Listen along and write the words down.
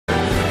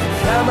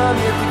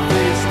chiamami e ti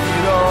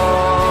vestirò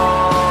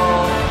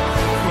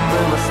come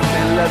una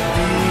stella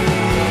di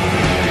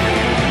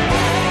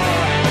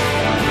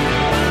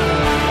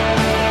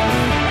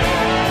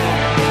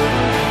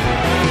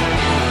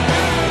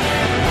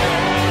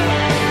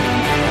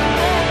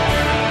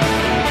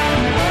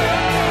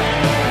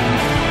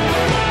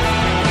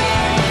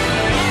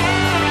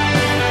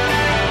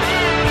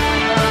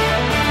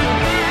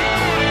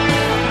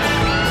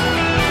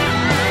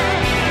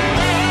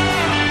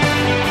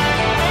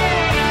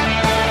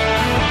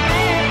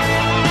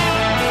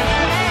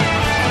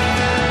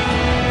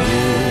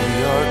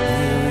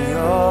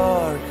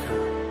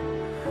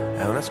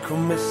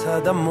scommessa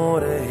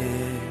d'amore,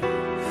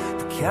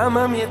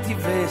 chiamami e ti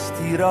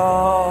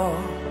vestirò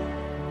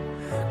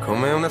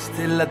come una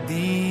stella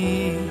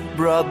di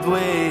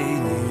Broadway.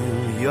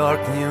 New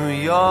York, New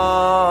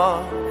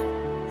York,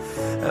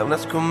 è una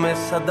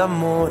scommessa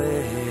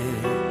d'amore,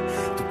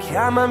 tu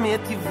chiamami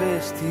e ti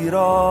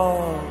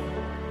vestirò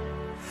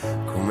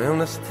come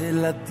una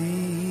stella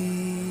di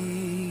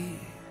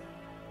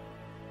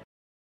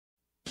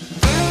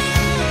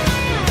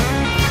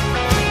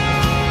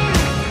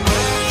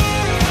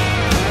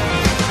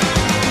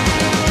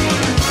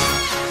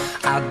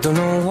I don't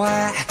know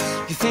why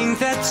you think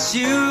that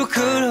you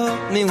could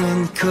help me when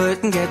you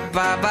couldn't get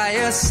by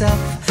yourself.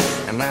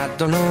 And I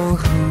don't know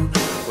who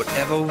would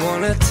ever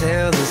wanna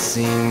tell the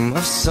seam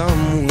of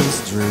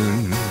someone's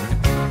dream.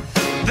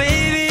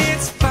 Baby,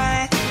 it's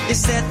fine. You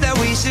said that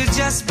we should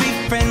just be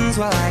friends.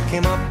 Well, I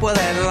came up with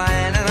that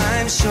line, and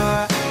I'm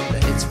sure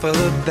that it's for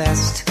the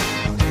best.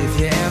 If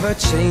you ever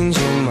change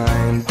your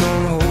mind,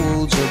 don't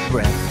hold your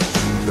breath.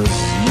 Look,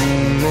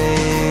 you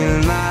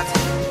may not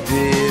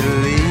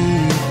believe,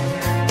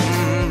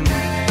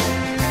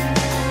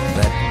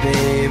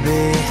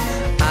 baby,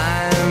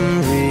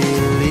 I'm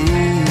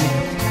relieved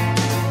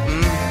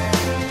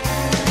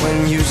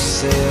when you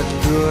said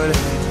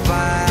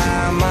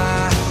goodbye,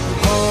 my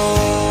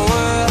whole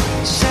world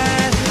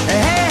shined.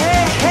 Hey,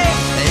 hey, hey,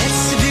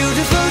 it's a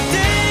beautiful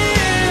day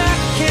and I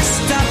can't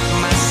stop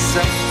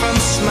myself from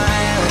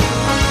smiling.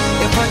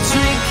 If I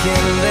drink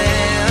and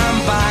then I'm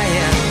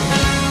buying,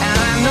 and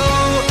I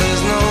know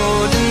there's no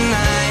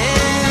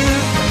denying.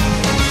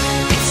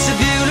 It's a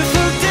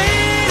beautiful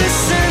day, the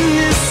sun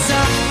is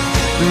up,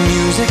 the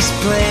music's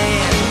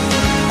playing,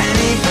 and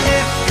if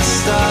it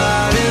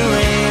started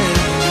raining,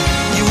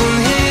 you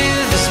won't hear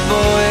this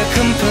boy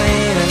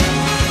complaining,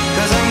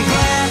 'cause I'm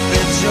glad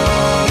that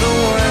you're the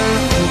one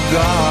who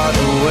got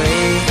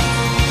away.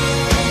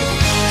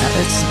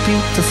 It's a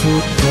beautiful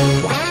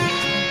day.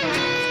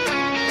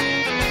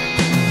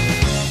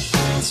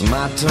 It's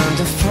my turn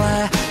to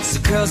fly, so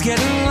girls get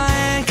in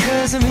line,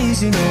 'cause I'm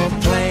easy, no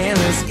playing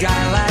this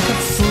guy like a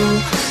fool.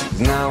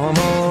 Now I'm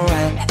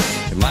alright.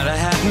 You might have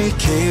had me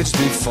caged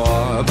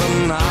before, but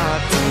not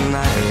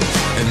tonight.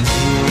 And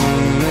you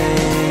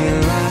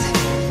may not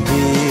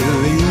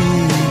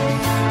believe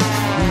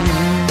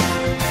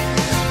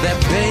that,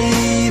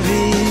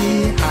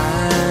 baby,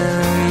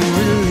 I'm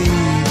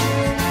relieved.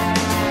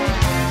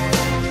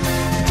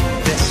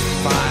 This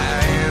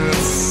fire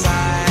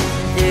inside,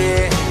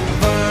 it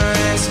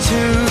burns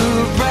too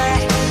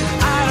bright.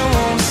 I don't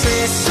want to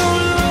say so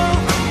long,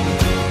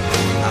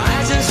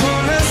 I just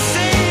want to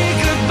say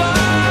goodbye.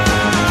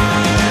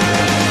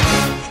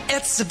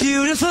 It's a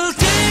beautiful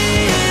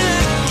day and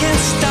I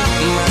can't stop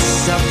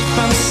myself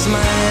from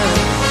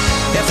smiling.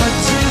 If I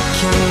drink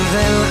and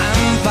then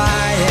I'm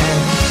buying,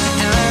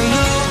 and I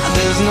know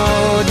there's no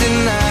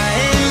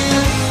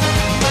denying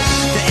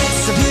that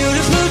it's a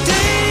beautiful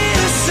day.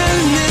 The sun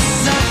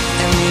is up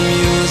and the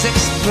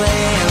music's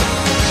playing,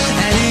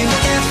 and even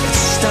if it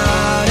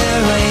started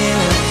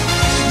raining,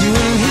 you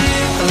won't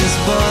hear this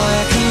boy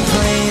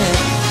complaining,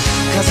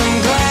 'cause I'm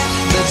glad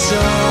that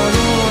you're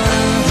the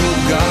one who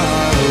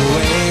got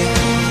away.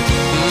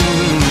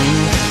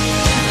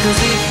 'Cause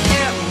if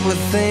you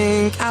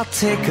think I'll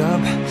take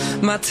up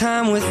my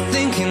time with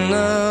thinking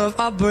of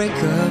our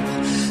breakup,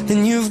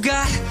 then you've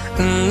got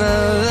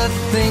another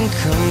thing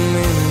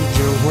coming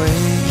your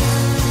way.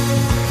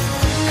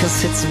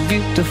 'Cause it's a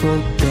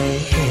beautiful day.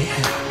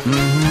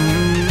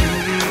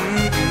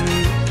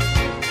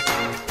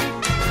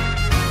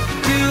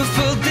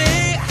 Beautiful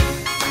day.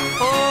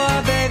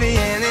 Oh baby,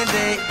 any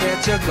day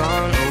that you're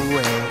gone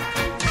away,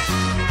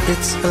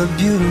 it's a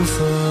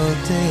beautiful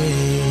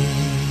day.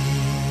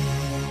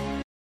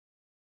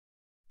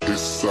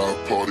 It's our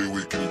party,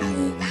 we can do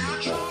what we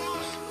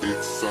want.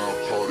 It's our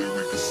party,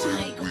 we can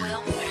say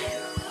what we want.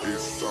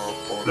 It's our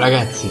party.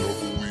 Ragazzi,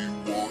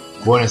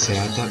 buona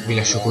serata, vi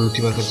lascio con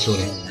l'ultima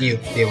canzone, io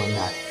devo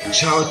andare.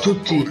 Ciao a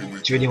tutti,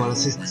 ci vediamo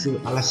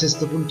alla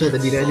sesta puntata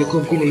di Radio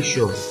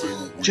Compilation.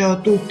 Ciao a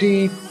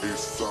tutti.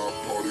 It's our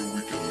party,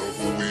 we can love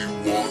what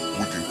we want.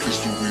 We can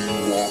kiss who we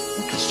want.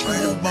 We can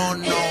swing what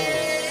we want.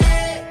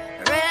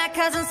 Red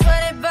cups and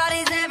sweaty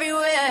bodies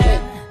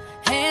everywhere.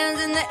 Hands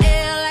in the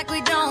air like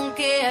we don't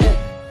care.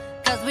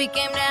 'Cause we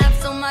came to have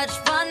so much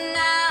fun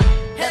now.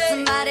 That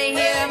somebody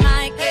here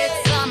might get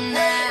some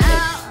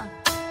now.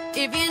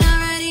 If you're not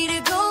ready to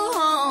go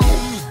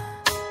home,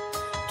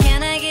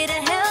 can I get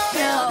a help?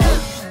 No.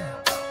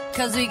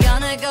 'cause we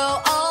gonna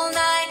go all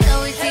night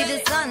till we see the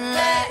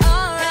sunlight.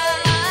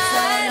 Alright.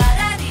 So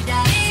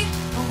la-da-dee-da-dee,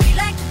 we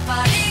like to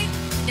party,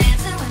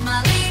 dancing with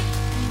Molly,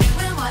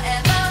 doing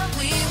whatever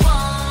we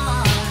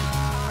want.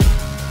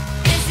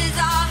 This is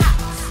our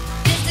house,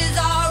 this is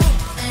our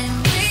roots, and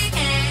we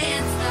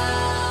can't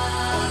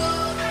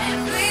stop, and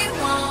we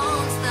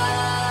won't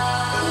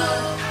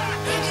stop.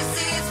 Can't you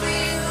see it's we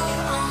who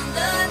own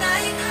the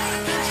night?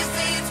 Can't you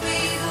see it's we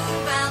who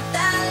found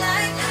that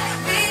light?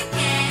 We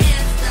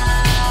can't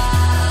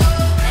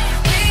stop, and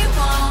we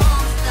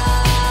won't stop.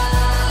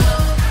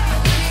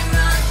 We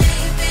run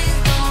things, things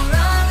gon'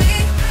 run me.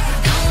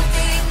 Don't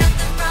take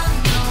nothing from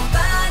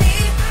nobody.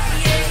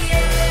 Yeah,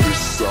 yeah.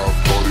 This is our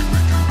party,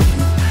 we can do what we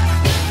want.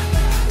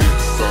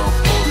 It's our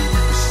party, we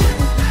can say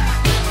what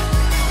we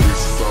want.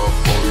 This is our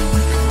party,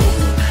 we can love what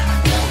we want.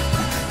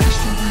 We can kiss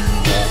what we want, we can do what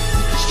we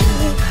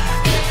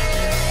want.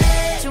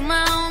 To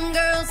my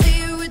homegirls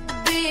here with the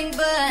big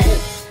butt,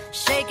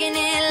 shaking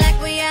it like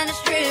we at a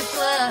strip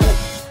club.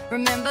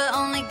 Remember,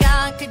 only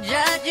God could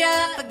judge ya.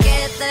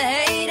 Forget the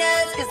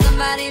haters, 'cause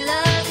somebody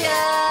loves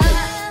ya.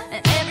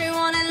 And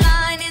everyone in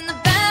line in the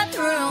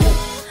bathroom,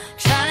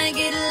 trying to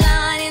get a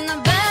line in the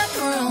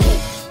bathroom.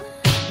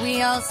 We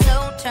all so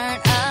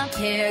turned up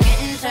here,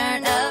 getting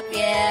turned up,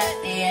 yeah,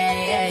 yeah,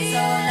 yeah, yeah.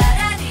 So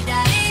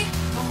la-da-dee-da-dee,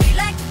 we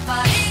like to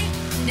party,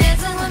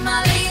 dancing with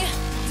Molly,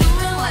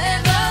 doing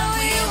whatever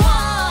we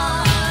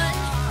want.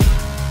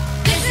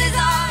 This is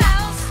our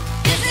house,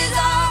 this is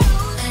our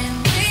rules, and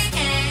we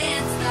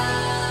can't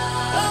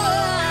stop,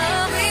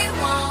 and we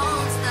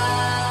won't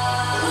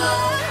stop.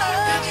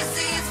 Can't you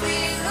see it's we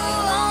who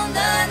own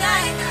the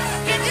night?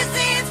 Can't you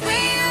see it's we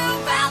who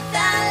found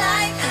that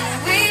light? And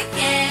we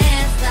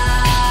can't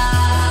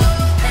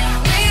stop, and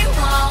we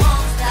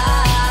won't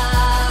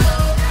stop.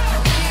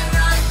 We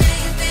run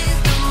things, things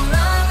don't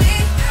run me.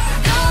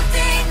 Don't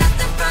take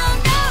nothing from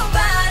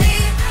nobody.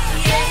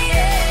 Yeah,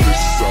 yeah.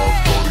 This is our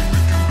party, we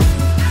can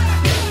do what we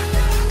want.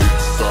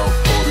 It's our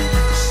party, we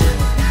can say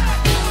what we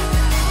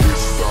want. This is our party, we can love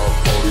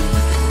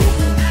what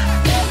we want. We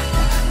can kiss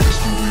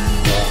what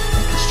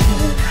we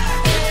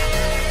want, we can do what we want.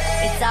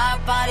 It's our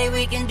party,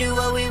 we can do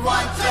what we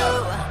want to.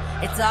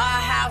 It's our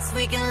house,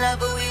 we can love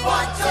who we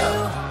want to.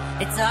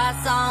 It's our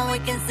song, we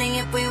can sing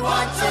if we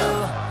want to.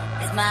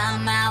 It's my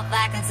mouth,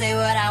 I can say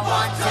what I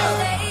want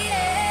to.